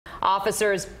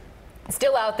Officers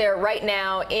still out there right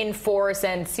now in force,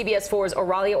 and CBS 4's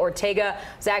Ortega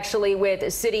is actually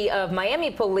with City of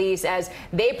Miami Police as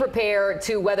they prepare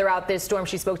to weather out this storm.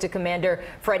 She spoke to Commander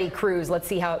Freddy Cruz. Let's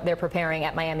see how they're preparing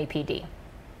at Miami PD.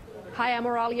 Hi, I'm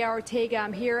Ortega.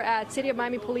 I'm here at City of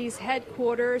Miami Police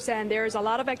headquarters, and there's a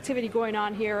lot of activity going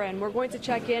on here, and we're going to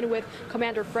check in with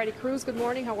Commander Freddy Cruz. Good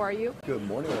morning. How are you? Good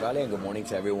morning, Oraleal, and good morning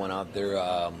to everyone out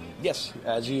there. Yes,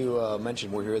 as you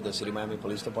mentioned, we're here at the City of Miami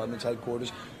Police Department's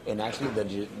headquarters, and actually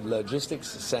the logistics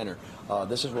center.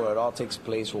 This is where it all takes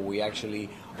place, where we actually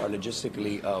are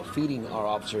logistically feeding our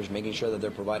officers, making sure that they're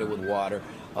provided with water.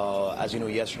 As you know,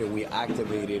 yesterday we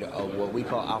activated what we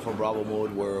call Alpha Bravo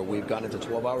mode, where we've gone into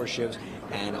 12-hour shifts,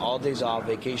 and all days off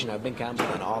vacation have been canceled,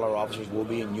 and all our officers will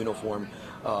be in uniform.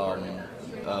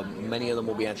 Many of them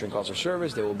will be answering calls for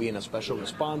service. They will be in a special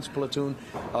response platoon.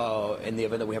 In the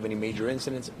event that we have any major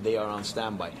incidents, they are on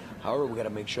standby. However, we got to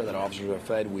make sure that our officers are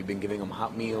fed. We've been giving them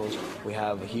hot meals. We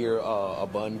have here a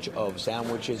bunch of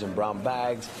sandwiches in brown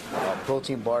bags,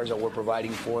 protein bars that we're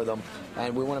providing for them.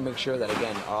 And we want to make sure that,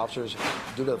 again, our officers,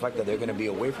 due to the fact that they're going to be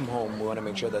away from home, we want to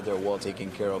make sure that they're well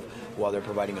taken care of while they're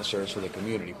providing a service for the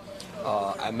community.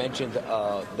 I mentioned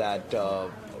that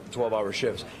 12-hour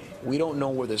shifts. We don't know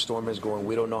where the storm is going.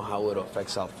 We don't know how it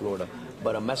affects South Florida.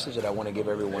 But a message that I want to give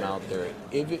everyone out there,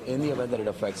 if in the event that it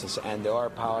affects us and there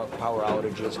are power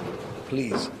outages,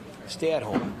 please stay at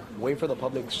home. Wait for the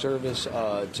public service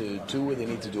to do what they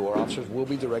need to do. Our officers will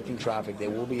be directing traffic. They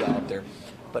will be out there.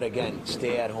 But again,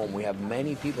 stay at home. We have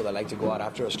many people that like to go out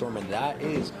after a storm, and that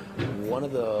is one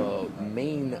of the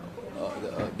main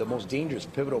the most dangerous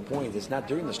pivotal point. It's not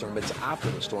during the storm, but it's after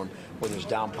the storm, where there's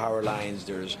down power lines,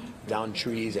 there's down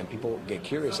trees, and people get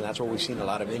curious, and that's where we've seen a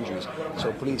lot of injuries.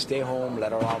 So please stay home,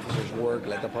 let our officers work,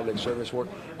 let the public service work,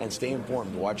 and stay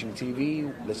informed. Watching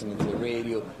TV, listening to the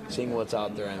radio, seeing what's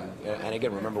out there, and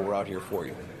again, remember, we're out here for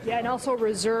you. Yeah, and also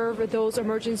reserve those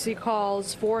emergency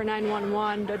calls for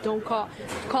 911. Don't call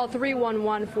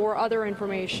 311 for other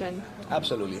information.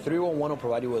 Absolutely. 311 will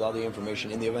provide you with all the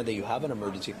information in the event that you have an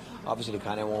emergency. Obviously,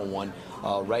 call 911.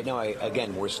 Right now,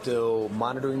 again, we're still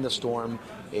monitoring the storm.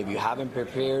 If you haven't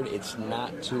prepared, it's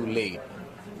not too late.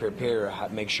 Prepare.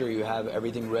 Make sure you have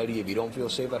everything ready. If you don't feel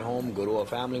safe at home, go to a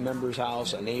family member's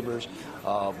house, a neighbor's.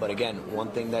 But again,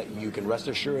 one thing that you can rest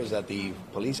assured is that the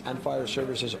police and fire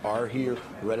services are here,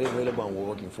 ready, available, and we're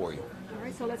working for you. All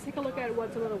right, so let's take a look at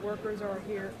what some of the workers are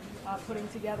here putting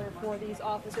together for these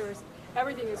officers.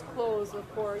 Everything is closed,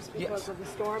 of course, because of the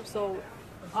storm. So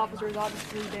officers,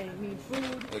 obviously, they need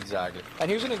food. Exactly. And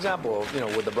here's an example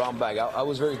of, with the brown bag. I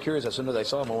was very curious. As soon as I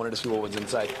saw them, I wanted to see what was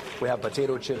inside. We have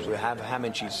potato chips. We have ham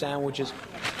and cheese sandwiches,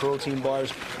 protein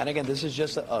bars. And again, this is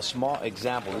just a small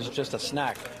example. This is just a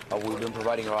snack we've been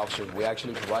providing our officers. We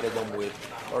actually provided them with,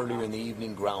 earlier in the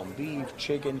evening, ground beef,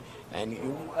 chicken. And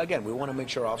again, we want to make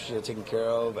sure our officers are taken care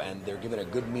of and they're given a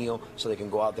good meal so they can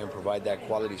go out there and provide that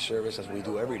quality service as we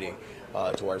do every day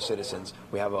to our citizens.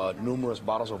 We have numerous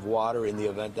bottles of water in the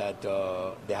event that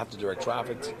they have to direct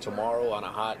traffic tomorrow on a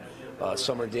hot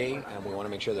summer day, and we want to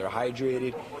make sure they're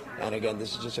hydrated. And again,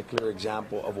 this is just a clear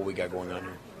example of what we got going on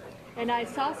here. And I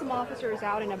saw some officers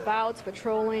out and about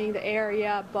patrolling the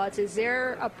area, but is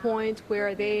there a point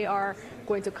where they are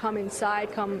going to come inside,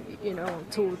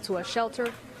 to a shelter?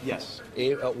 Yes.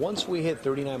 Once we hit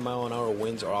 39-mile-an-hour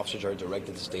winds, our officers are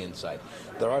directed to stay inside.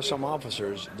 There are some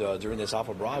officers during this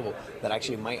Alpha Bravo that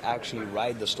might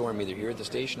ride the storm either here at the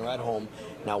station or at home.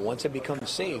 Now, once it becomes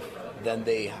safe, then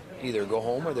they either go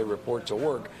home or they report to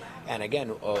work. And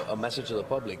again, a message to the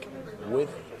public.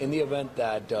 In the event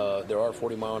that there are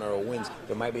 40-mile-an-hour winds,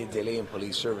 there might be a delay in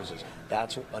police services.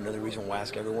 That's another reason why I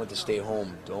ask everyone to stay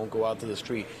home. Don't go out to the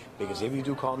street, because if you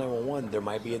do call 911, there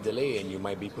might be a delay and you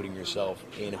might be putting yourself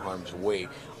in harm's way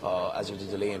as there's a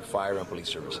delay in fire and police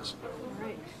services. All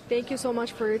right. Thank you so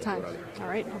much for your time. All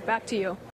right, back to you.